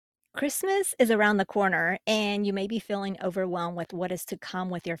Christmas is around the corner, and you may be feeling overwhelmed with what is to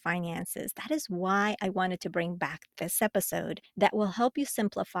come with your finances. That is why I wanted to bring back this episode that will help you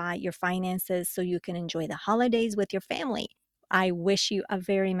simplify your finances so you can enjoy the holidays with your family. I wish you a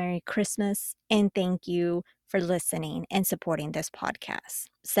very Merry Christmas and thank you for listening and supporting this podcast.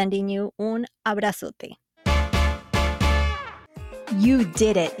 Sending you un abrazote. You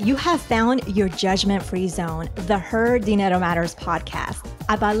did it. You have found your judgment-free zone, the Her Dinero Matters podcast,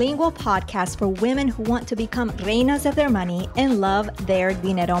 a bilingual podcast for women who want to become reinas of their money and love their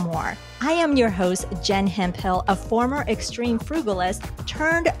dinero more. I am your host, Jen Hemphill, a former extreme frugalist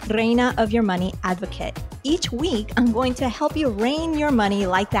turned reina of your money advocate. Each week, I'm going to help you reign your money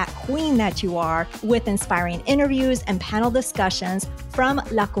like that queen that you are with inspiring interviews and panel discussions from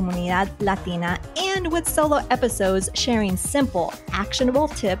La Comunidad Latina and with solo episodes sharing simple, actionable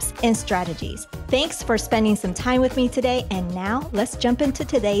tips and strategies. Thanks for spending some time with me today. And now let's jump into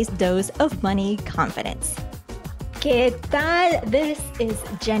today's dose of money confidence. ¿Qué tal? This is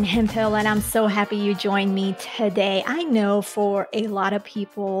Jen Hemphill, and I'm so happy you joined me today. I know for a lot of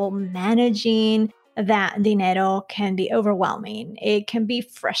people, managing that dinero can be overwhelming. It can be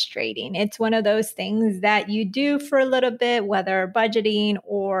frustrating. It's one of those things that you do for a little bit, whether budgeting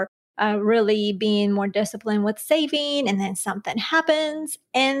or really being more disciplined with saving, and then something happens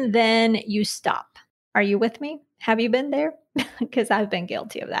and then you stop. Are you with me? Have you been there? Because I've been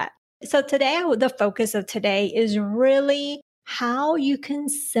guilty of that. So today, the focus of today is really how you can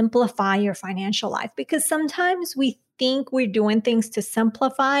simplify your financial life, because sometimes we think we're doing things to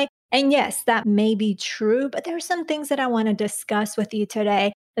simplify. And yes, that may be true, but there are some things that I want to discuss with you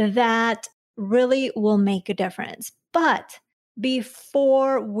today that really will make a difference. But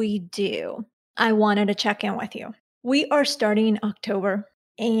before we do, I wanted to check in with you. We are starting October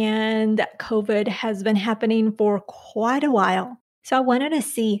and COVID has been happening for quite a while. So I wanted to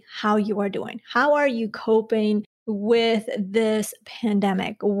see how you are doing. How are you coping with this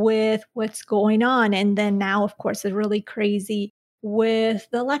pandemic, with what's going on? And then now, of course, it's really crazy with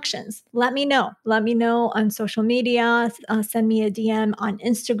the elections. Let me know. Let me know on social media. Send me a DM on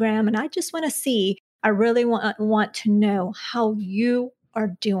Instagram. And I just want to see, I really want to know how you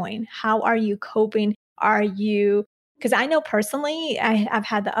are doing. How are you coping? Because I know personally, I've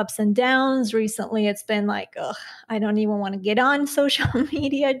had the ups and downs. Recently, it's been like, ugh, I don't even want to get on social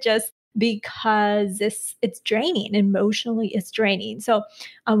media just because it's draining. Emotionally, it's draining. So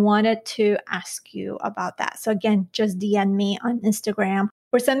I wanted to ask you about that. So again, just DM me on Instagram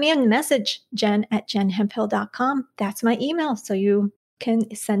or send me a message, jen@jenhemphill.com. That's my email. So you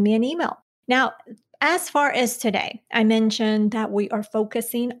can send me an email. Now, as far as today, I mentioned that we are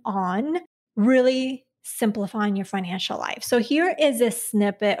focusing on really simplifying your financial life. So here is a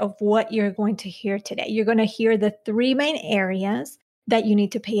snippet of what you're going to hear today. You're going to hear the three main areas that you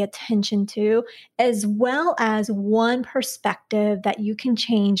need to pay attention to, as well as one perspective that you can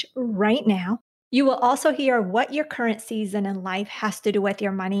change right now. You will also hear what your current season in life has to do with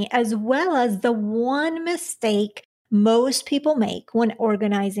your money, as well as the one mistake most people make when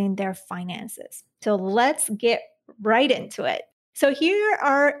organizing their finances. So let's get right into it. So here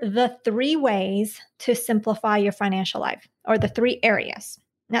are the three ways to simplify your financial life, or the three areas.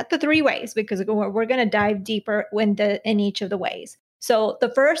 Not the three ways, because we're going to dive deeper in each of the ways. So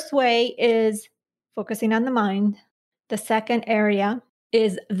the first way is focusing on the mind. The second area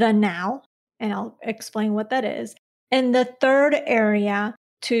is the now, and I'll explain what that is. And the third area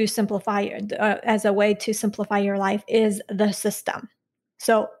to simplify as a way to simplify your life is the system.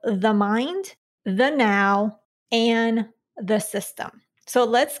 So the mind, the now, and the system. So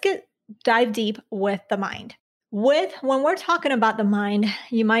let's dive deep with the mind. When we're talking about the mind,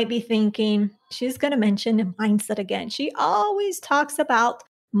 you might be thinking, she's going to mention mindset again. She always talks about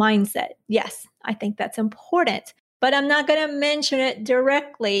mindset. Yes, I think that's important, but I'm not going to mention it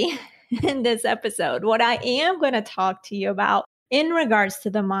directly in this episode. What I am going to talk to you about in regards to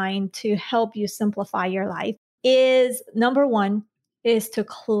the mind to help you simplify your life is, number one, is to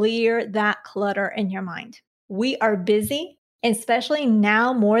clear that clutter in your mind. We are busy. Especially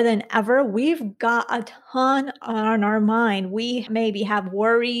now more than ever, we've got a ton on our mind. We maybe have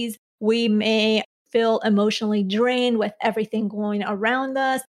worries. We may feel emotionally drained with everything going around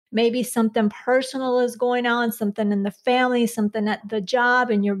us. Maybe something personal is going on, something in the family, something at the job,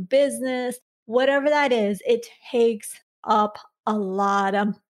 in your business, whatever that is, it takes up a lot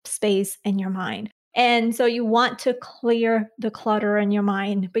of space in your mind. And so you want to clear the clutter in your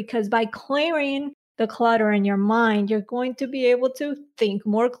mind, because by clearing the clutter in your mind, you're going to be able to think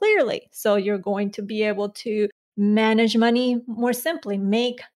more clearly. So you're going to be able to manage money more simply,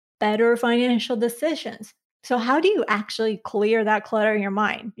 make better financial decisions. So how do you actually clear that clutter in your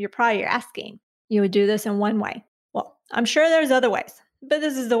mind? You're probably asking. You would do this in one way. Well, I'm sure there's other ways, but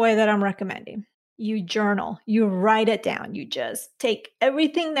this is the way that I'm recommending. You journal, you write it down. You just take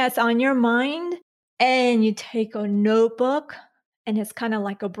everything that's on your mind and you take a notebook, and it's kind of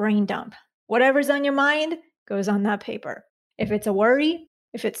like a brain dump. Whatever's on your mind goes on that paper. If it's a worry,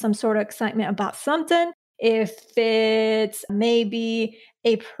 if it's some sort of excitement about something, if it's maybe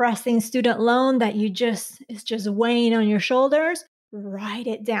a pressing student loan that you just is just weighing on your shoulders, write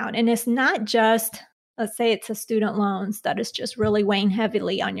it down. And it's not just, let's say it's a student loans that is just really weighing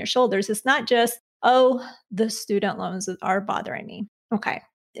heavily on your shoulders. It's not just, oh, the student loans are bothering me. Okay.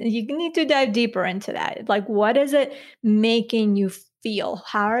 You need to dive deeper into that. Like, what is it making you feel?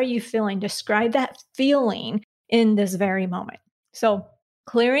 How are you feeling? Describe that feeling in this very moment. So,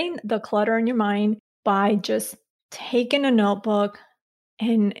 clearing the clutter in your mind by just taking a notebook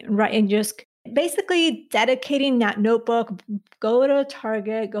and write and just basically dedicating that notebook. Go to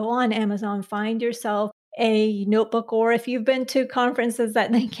Target, go on Amazon, find yourself a notebook, or if you've been to conferences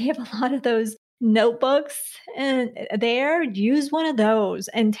that they give a lot of those notebooks and there, use one of those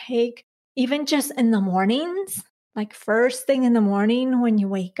and take, even just in the mornings, like first thing in the morning when you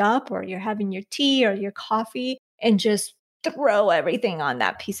wake up or you're having your tea or your coffee, and just throw everything on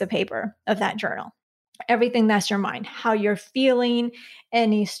that piece of paper of that journal. Everything that's your mind, how you're feeling,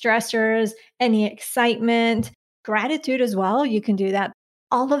 any stressors, any excitement, gratitude as well. You can do that.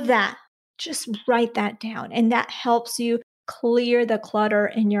 All of that, just write that down. And that helps you clear the clutter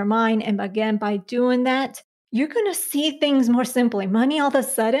in your mind. And again, by doing that, you're going to see things more simply. Money all of a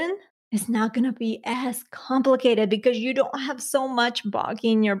sudden is not going to be as complicated because you don't have so much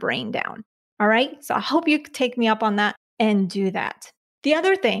bogging your brain down. All right. So I hope you take me up on that and do that. The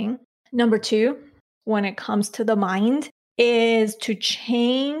other thing, number two, when it comes to the mind, is to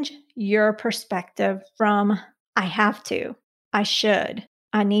change your perspective from I have to, I should,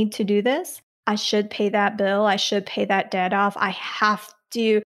 I need to do this, I should pay that bill, I should pay that debt off, I have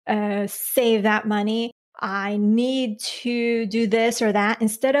to save that money, I need to do this or that.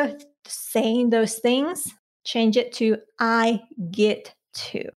 Instead of saying those things, change it to I get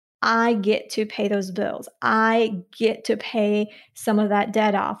to. I get to pay those bills. I get to pay some of that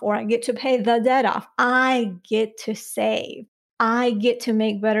debt off, or I get to pay the debt off. I get to save. I get to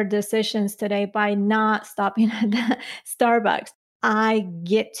make better decisions today by not stopping at the Starbucks. I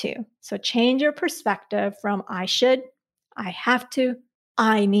get to. So change your perspective from I should, I have to,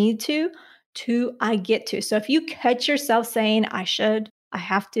 I need to I get to. So if you catch yourself saying I should, I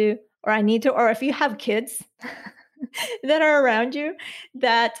have to, or I need to, or if you have kids that are around you,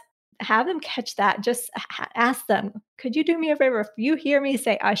 that have them catch that. Just ask them, could you do me a favor? If you hear me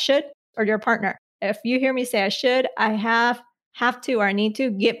say I should, or your partner, if you hear me say I should, I have to, or I need to,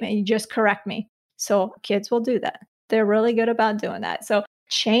 get me, just correct me. So kids will do that. They're really good about doing that. So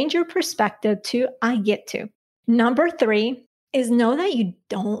change your perspective to I get to. Number three is know that you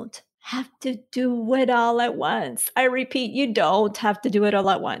don't have to do it all at once. I repeat, you don't have to do it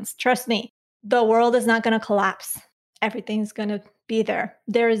all at once. Trust me, the world is not going to collapse. Everything's going to be there.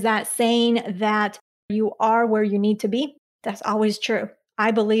 There is that saying that you are where you need to be. That's always true.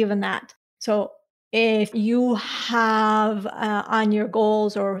 I believe in that. So if you have on your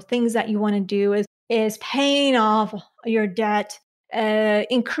goals or things that you want to do is paying off your debt,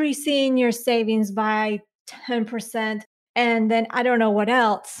 increasing your savings by 10%, and then I don't know what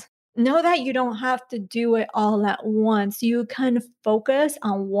else. Know that you don't have to do it all at once. You can focus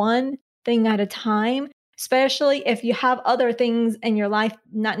on one thing at a time, especially if you have other things in your life,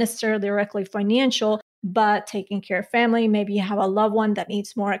 not necessarily directly financial, but taking care of family. Maybe you have a loved one that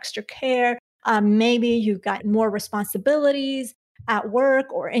needs more extra care. Maybe you've got more responsibilities at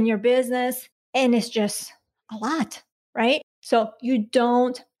work or in your business, and it's just a lot, right? So you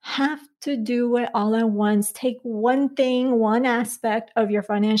don't have to do it all at once. Take one thing, one aspect of your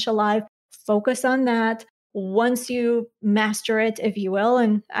financial life, focus on that. Once you master it, if you will,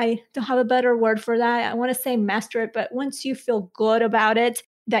 and I don't have a better word for that. I want to say master it, but once you feel good about it,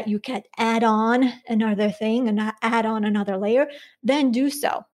 that you can add on another thing and not add on another layer, then do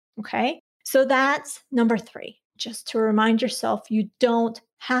so. Okay. So that's number three, just to remind yourself you don't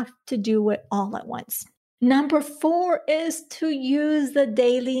have to do it all at once. Number four is to use the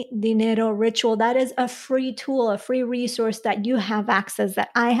daily dinero ritual. That is a free tool, a free resource that you have access, that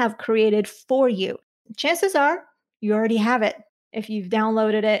I have created for you. Chances are you already have it if you've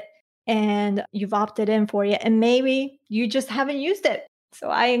downloaded it and you've opted in for it, and maybe you just haven't used it. So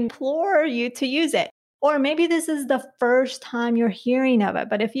I implore you to use it. Or maybe this is the first time you're hearing of it.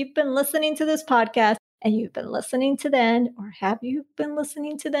 But if you've been listening to this podcast and you've been listening to then, or have you been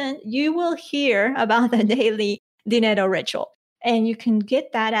listening to then, you will hear about the daily dinero ritual. And you can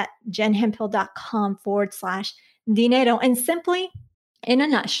get that at jenhemphill.com/dinero. And simply, in a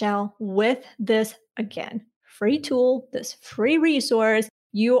nutshell, with this, again, free tool, this free resource,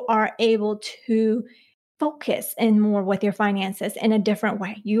 you are able to focus and more with your finances in a different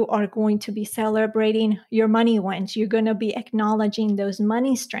way. You are going to be celebrating your money wins. You're going to be acknowledging those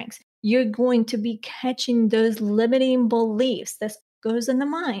money strengths. You're going to be catching those limiting beliefs that goes in the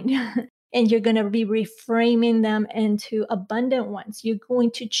mind. And you're going to be reframing them into abundant ones. You're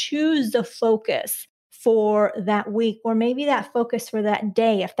going to choose the focus for that week, or maybe that focus for that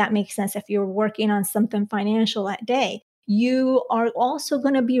day, if that makes sense. If you're working on something financial that day, you are also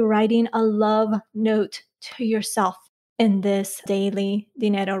going to be writing a love note to yourself in this daily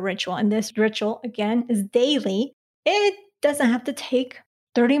dinero ritual. And this ritual, again, is daily. It doesn't have to take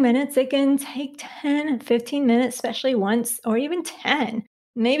 30 minutes. It can take 10, 15 minutes, especially once, or even 10,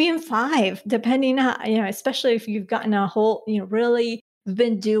 maybe even 5, depending on, especially if you've gotten a whole, really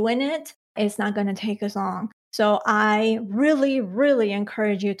been doing it, it's not going to take as long. So I really, really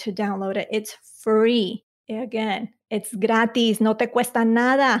encourage you to download it. It's free. Again, it's gratis, no te cuesta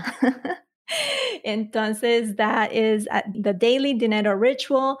nada. Entonces, that is at the Daily Dinero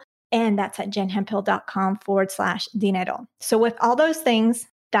Ritual, and that's at jenhemphill.com/dinero. So with all those things,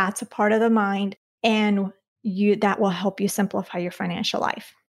 that's a part of the mind, and that will help you simplify your financial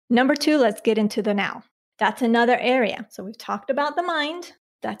life. Number 2, let's get into the now. That's another area. So we've talked about the mind.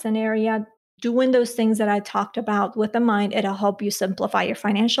 That's an area. Doing those things that I talked about with the mind, it'll help you simplify your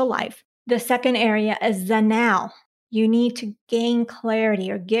financial life. The second area is the now. You need to gain clarity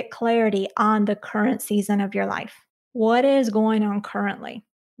or get clarity on the current season of your life. What is going on currently?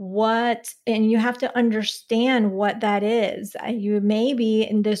 And you have to understand what that is. You may be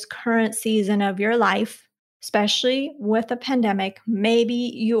in this current season of your life, especially with a pandemic, maybe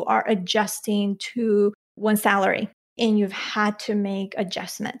you are adjusting to one salary and you've had to make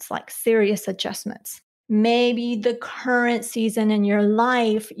adjustments, like serious adjustments. Maybe the current season in your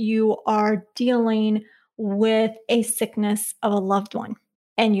life, you are dealing with a sickness of a loved one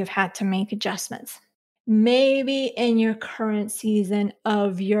and you've had to make adjustments. Maybe in your current season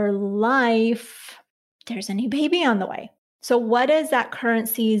of your life, there's a new baby on the way. So what is that current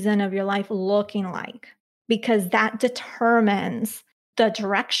season of your life looking like? Because that determines the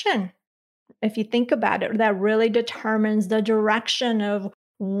direction. If you think about it, that really determines the direction of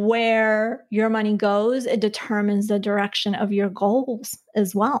where your money goes. It determines the direction of your goals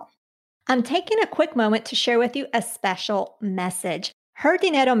as well. I'm taking a quick moment to share with you a special message. Her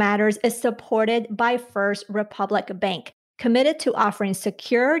Dinero Matters is supported by First Republic Bank, committed to offering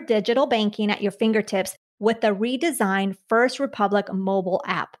secure digital banking at your fingertips with the redesigned First Republic mobile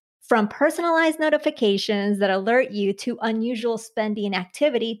app. From personalized notifications that alert you to unusual spending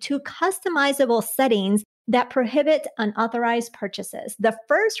activity to customizable settings that prohibit unauthorized purchases, the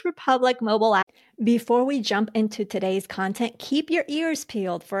First Republic mobile app. Before we jump into today's content, keep your ears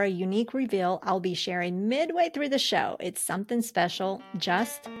peeled for a unique reveal I'll be sharing midway through the show. It's something special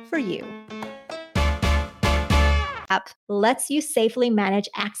just for you. App lets you safely manage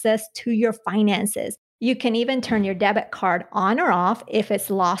access to your finances. You can even turn your debit card on or off if it's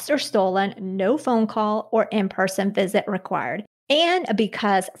lost or stolen, no phone call or in-person visit required. And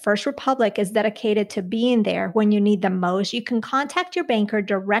because First Republic is dedicated to being there when you need them most, you can contact your banker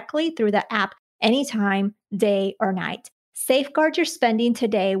directly through the app anytime, day or night. Safeguard your spending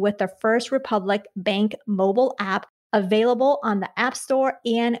today with the First Republic Bank mobile app, available on the App Store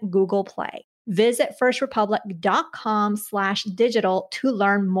and Google Play. Visit firstrepublic.com/digital to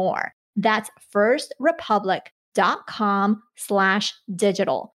learn more. That's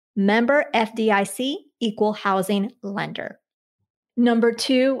firstrepublic.com/digital. Member FDIC, equal housing lender. Number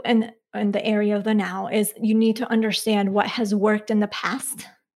 2, in the area of the now, is you need to understand what has worked in the past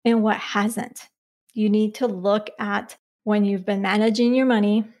and what hasn't. You need to look at, when you've been managing your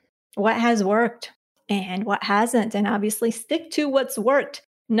money, what has worked and what hasn't, and obviously stick to what's worked.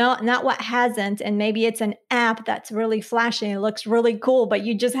 No, not what hasn't. And maybe it's an app that's really flashy. It looks really cool, but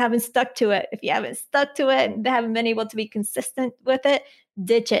you just haven't stuck to it. If you haven't stuck to it and haven't been able to be consistent with it,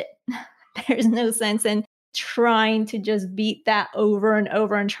 ditch it. There's no sense in trying to just beat that over and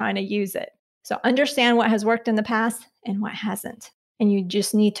over and trying to use it. So understand what has worked in the past and what hasn't. And you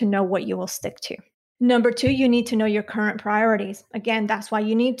just need to know what you will stick to. Number 2, you need to know your current priorities. Again, that's why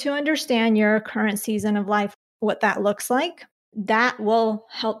you need to understand your current season of life, what that looks like. That will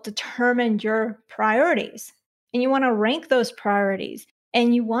help determine your priorities. And you want to rank those priorities.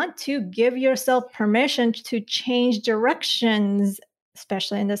 And you want to give yourself permission to change directions,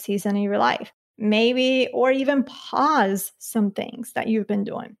 especially in the season of your life. maybe, or even pause some things that you've been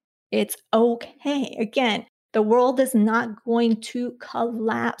doing. It's okay. Again, the world is not going to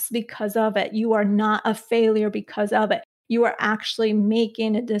collapse because of it. You are not a failure because of it. You are actually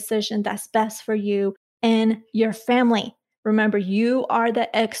making a decision that's best for you and your family. Remember, you are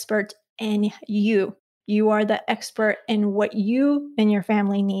the expert in you. You are the expert in what you and your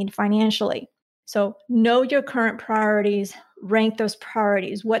family need financially. So know your current priorities, rank those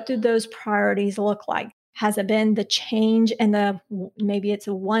priorities. What do those priorities look like? Has it been the change in maybe it's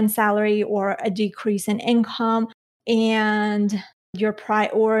a one salary or a decrease in income, and your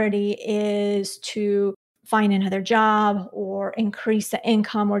priority is to find another job or increase the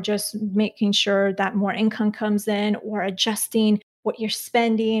income, or just making sure that more income comes in, or adjusting what you're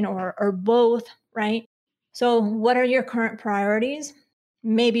spending, or both, right? So what are your current priorities?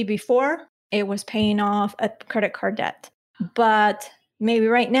 Maybe before it was paying off a credit card debt, but maybe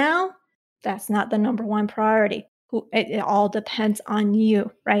right now that's not the number one priority. It all depends on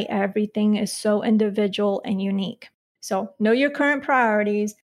you, right? Everything is so individual and unique. So know your current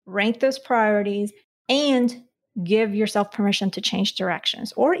priorities, rank those priorities, and give yourself permission to change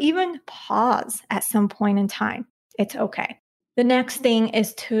directions or even pause at some point in time. It's okay. The next thing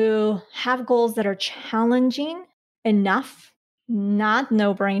is to have goals that are challenging enough, not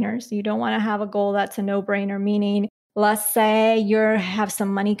no-brainers. You don't want to have a goal that's a no-brainer, meaning let's say you have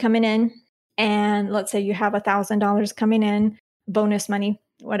some money coming in, and let's say you have $1,000 coming in, bonus money,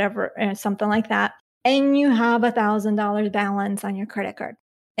 whatever, something like that, and you have $1,000 balance on your credit card,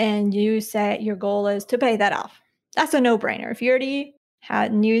 and you say your goal is to pay that off. That's a no-brainer. If you already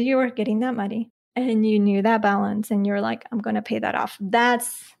knew you were getting that money and you knew that balance and you're like, I'm going to pay that off,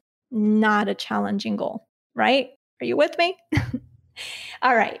 that's not a challenging goal, right? Are you with me?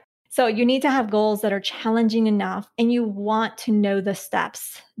 All right. So you need to have goals that are challenging enough, and you want to know the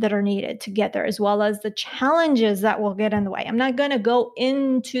steps that are needed to get there, as well as the challenges that will get in the way. I'm not going to go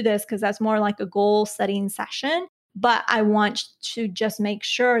into this because that's more like a goal setting session, but I want to just make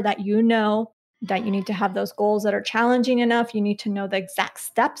sure that you know that you need to have those goals that are challenging enough. You need to know the exact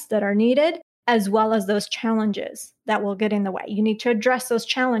steps that are needed, as well as those challenges that will get in the way. You need to address those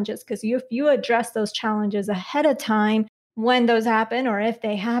challenges, because if you address those challenges ahead of time, when those happen, or if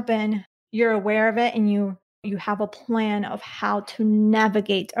they happen, you're aware of it and you have a plan of how to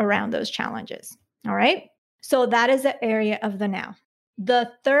navigate around those challenges. All right. So that is the area of the now. The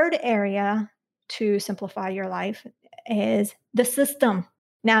third area to simplify your life is the system.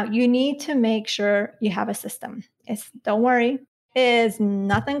 Now you need to make sure you have a system. Don't worry, it's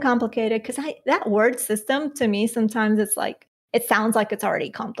nothing complicated, because that word system to me sometimes it sounds like it's already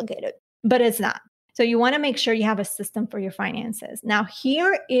complicated, but it's not. So you want to make sure you have a system for your finances. Now,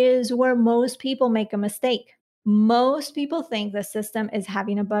 here is where most people make a mistake. Most people think the system is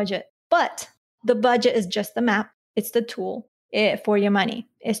having a budget, but the budget is just the map. It's the tool for your money.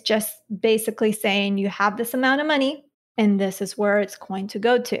 It's just basically saying you have this amount of money and this is where it's going to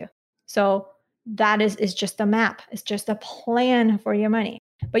go to. So that is just a map. It's just a plan for your money.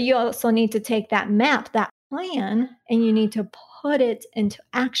 But you also need to take that map, that plan, and you need to put it into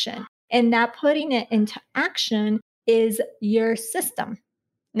action. And that putting it into action is your system.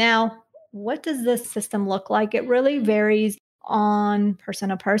 Now, what does this system look like? It really varies on person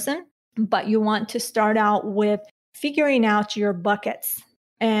to person, but you want to start out with figuring out your buckets.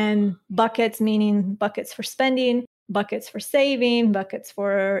 And buckets meaning buckets for spending, buckets for saving, buckets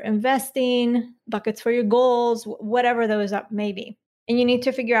for investing, buckets for your goals, whatever those may be. And you need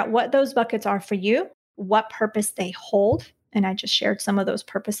to figure out what those buckets are for you, what purpose they hold. And I just shared some of those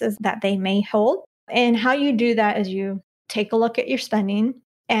purposes that they may hold. And how you do that is you take a look at your spending.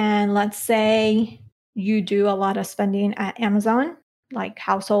 And let's say you do a lot of spending at Amazon, like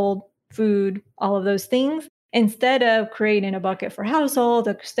household, food, all of those things. Instead of creating a bucket for household,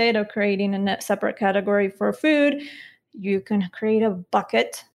 instead of creating a separate category for food, you can create a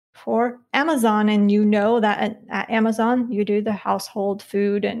bucket for Amazon. And you know that at Amazon, you do the household,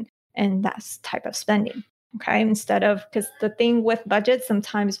 food, and that type of spending. Okay. Instead of, because the thing with budgets,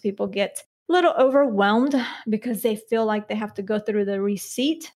 sometimes people get a little overwhelmed because they feel like they have to go through the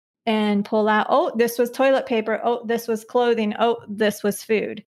receipt and pull out, oh, this was toilet paper. Oh, this was clothing. Oh, this was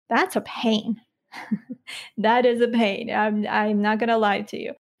food. That's a pain. That is a pain. I'm not going to lie to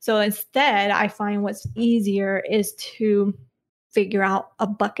you. So instead, I find what's easier is to figure out a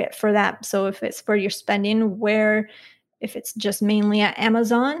bucket for that. So if it's for your spending, if it's just mainly at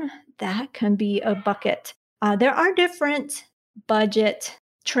Amazon, that can be a bucket. There are different budget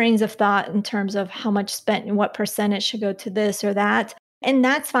trains of thought in terms of how much spent and what percentage should go to this or that. And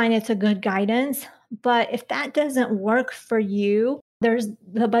that's fine. It's a good guidance. But if that doesn't work for you, there's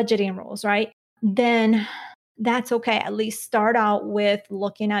the budgeting rules, right? then that's okay. At least start out with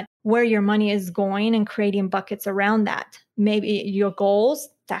looking at where your money is going and creating buckets around that. Maybe your goals,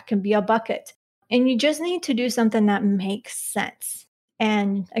 that can be a bucket. And you just need to do something that makes sense.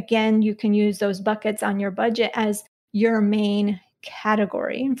 And again, you can use those buckets on your budget as your main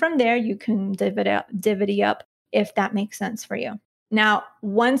category. And from there, you can divvy up if that makes sense for you. Now,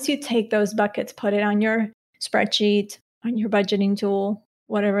 once you take those buckets, put it on your spreadsheet, on your budgeting tool,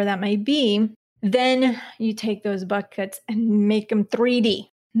 whatever that may be, then you take those buckets and make them 3D,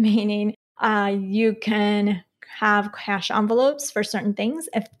 meaning you can have cash envelopes for certain things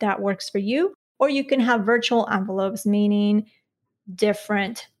if that works for you, or you can have virtual envelopes, meaning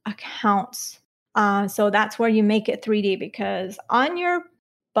different accounts. So that's where you make it 3D, because on your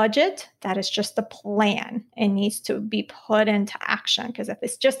budget, that is just a plan. It needs to be put into action, because if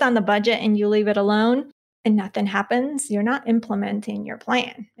it's just on the budget and you leave it alone and nothing happens, you're not implementing your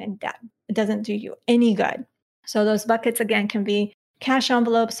plan, and that doesn't do you any good. So those buckets, again, can be cash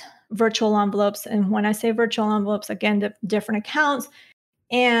envelopes, virtual envelopes. And when I say virtual envelopes, again, the different accounts.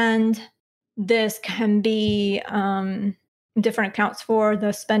 And this can be different accounts for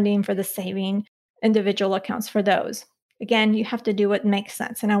the spending, for the saving, individual accounts for those. Again, you have to do what makes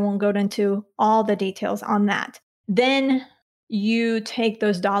sense. And I won't go into all the details on that. Then you take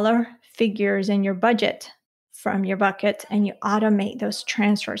those dollar figures in your budget from your bucket and you automate those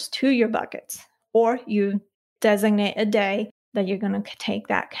transfers to your buckets, or you designate a day that you're going to take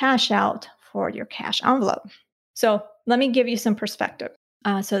that cash out for your cash envelope. So let me give you some perspective.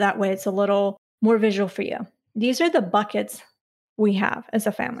 So that way it's a little more visual for you. These are the buckets we have as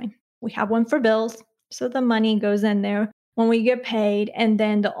a family. We have one for bills. So the money goes in there when we get paid. And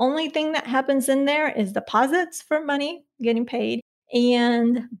then the only thing that happens in there is deposits for money getting paid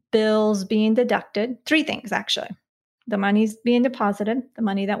and bills being deducted. Three things, actually. The money's being deposited, the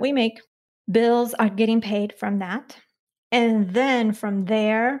money that we make. Bills are getting paid from that. And then from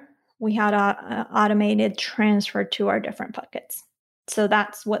there, we had an automated transfer to our different buckets. So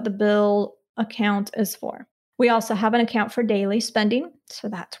that's what the bill account is for. We also have an account for daily spending. So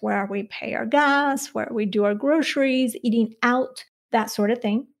that's where we pay our gas, where we do our groceries, eating out, that sort of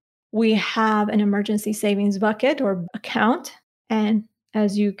thing. We have an emergency savings bucket or account. And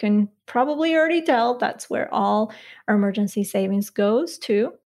as you can probably already tell, that's where all our emergency savings goes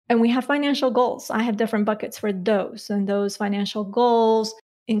to. And we have financial goals. I have different buckets for those. And those financial goals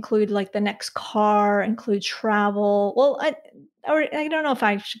include like the next car, include travel. Well, I don't know if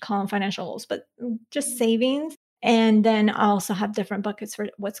I should call them financial goals, but just savings. And then I also have different buckets for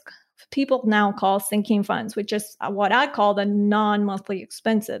what's people now call sinking funds, which is what I call the non-monthly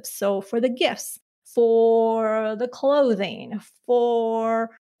expenses. So for the gifts, for the clothing,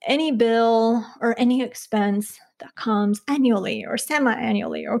 for any bill or any expense that comes annually or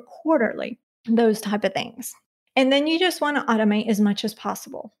semi-annually or quarterly, those type of things. And then you just want to automate as much as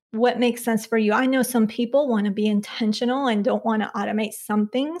possible. What makes sense for you? I know some people want to be intentional and don't want to automate some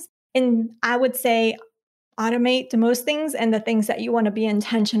things. And I would say automate the most things, and the things that you want to be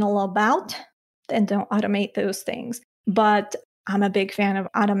intentional about, then don't automate those things. But I'm a big fan of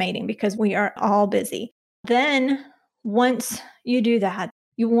automating because we are all busy. Then once you do that,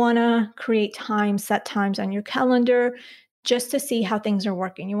 you want to create time, set times on your calendar just to see how things are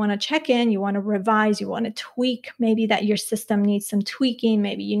working. You want to check in, you want to revise, you want to tweak, maybe that your system needs some tweaking,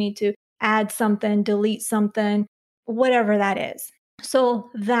 maybe you need to add something, delete something, whatever that is. So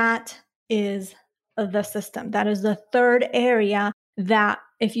that is the system. That is the third area that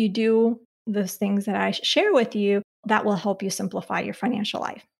if you do those things that I share with you, that will help you simplify your financial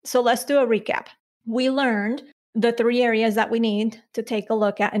life. So let's do a recap. We learned the three areas that we need to take a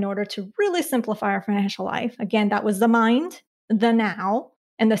look at in order to really simplify our financial life. Again, that was the mind, the now,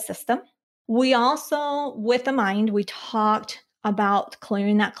 and the system. We also, with the mind, we talked about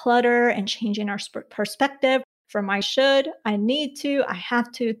clearing that clutter and changing our perspective from I should, I need to, I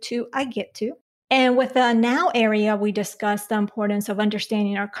have to I get to. And with the now area, we discussed the importance of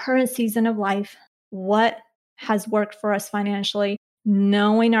understanding our current season of life, what has worked for us financially,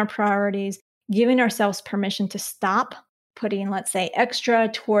 knowing our priorities, giving ourselves permission to stop putting, let's say, extra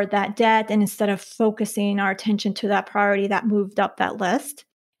toward that debt, and instead of focusing our attention to that priority that moved up that list.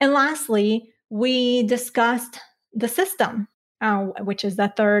 And lastly, we discussed the system, which is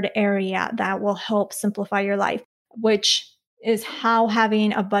the third area that will help simplify your life, which is how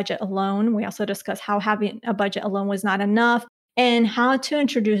having a budget alone. We also discussed how having a budget alone was not enough, and how to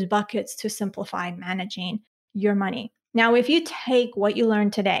introduce buckets to simplify managing your money. Now, if you take what you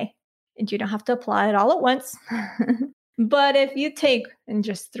learned today, and you don't have to apply it all at once, but if you take in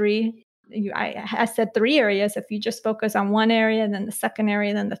just I said three areas, if you just focus on one area, then the second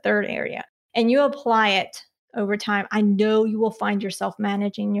area, then the third area, and you apply it over time, I know you will find yourself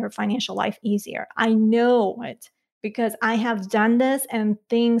managing your financial life easier. I know it because I have done this and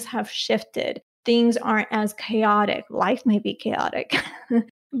things have shifted. Things aren't as chaotic. Life may be chaotic,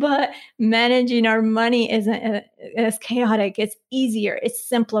 but managing our money isn't as chaotic. It's easier. It's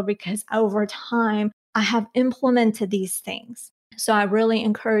simpler because over time, I have implemented these things. So I really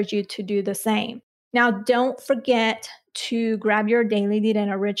encourage you to do the same. Now, don't forget to grab your daily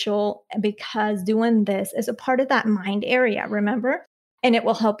dinner ritual because doing this is a part of that mind area, remember? And it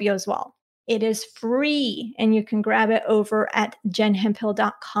will help you as well. It is free and you can grab it over at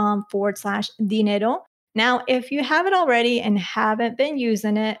jenhemphill.com/dinero. Now, if you have it already and haven't been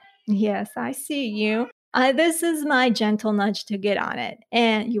using it, yes, I see you. This is my gentle nudge to get on it,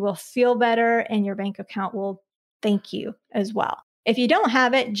 and you will feel better and your bank account will thank you as well. If you don't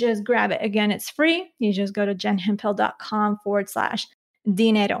have it, just grab it. Again, it's free. You just go to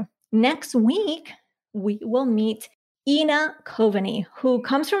jenhemphill.com/dinero. Next week, we will meet Ina Coveney, who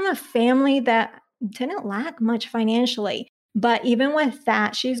comes from a family that didn't lack much financially. But even with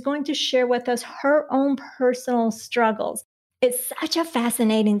that, she's going to share with us her own personal struggles. It's such a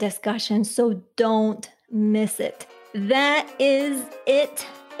fascinating discussion, so don't miss it. That is it.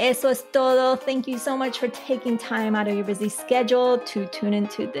 Eso es todo. Thank you so much for taking time out of your busy schedule to tune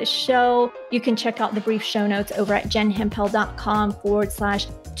into this show. You can check out the brief show notes over at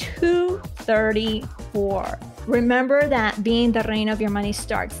jenhemphill.com/234. Remember that being the reign of your money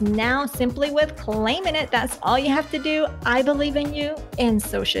starts now simply with claiming it. That's all you have to do. I believe in you, and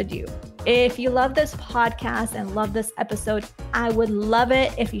so should you. If you love this podcast and love this episode, I would love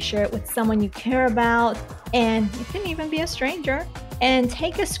it if you share it with someone you care about, and it can even be a stranger. And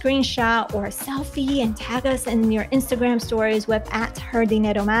take a screenshot or a selfie and tag us in your Instagram stories with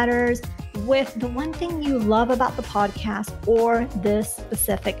 @HerDineroMatters with the one thing you love about the podcast or this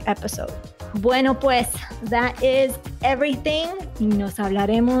specific episode. Bueno, pues, that is everything. Y nos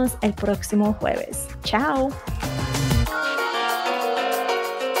hablaremos el próximo jueves. Ciao.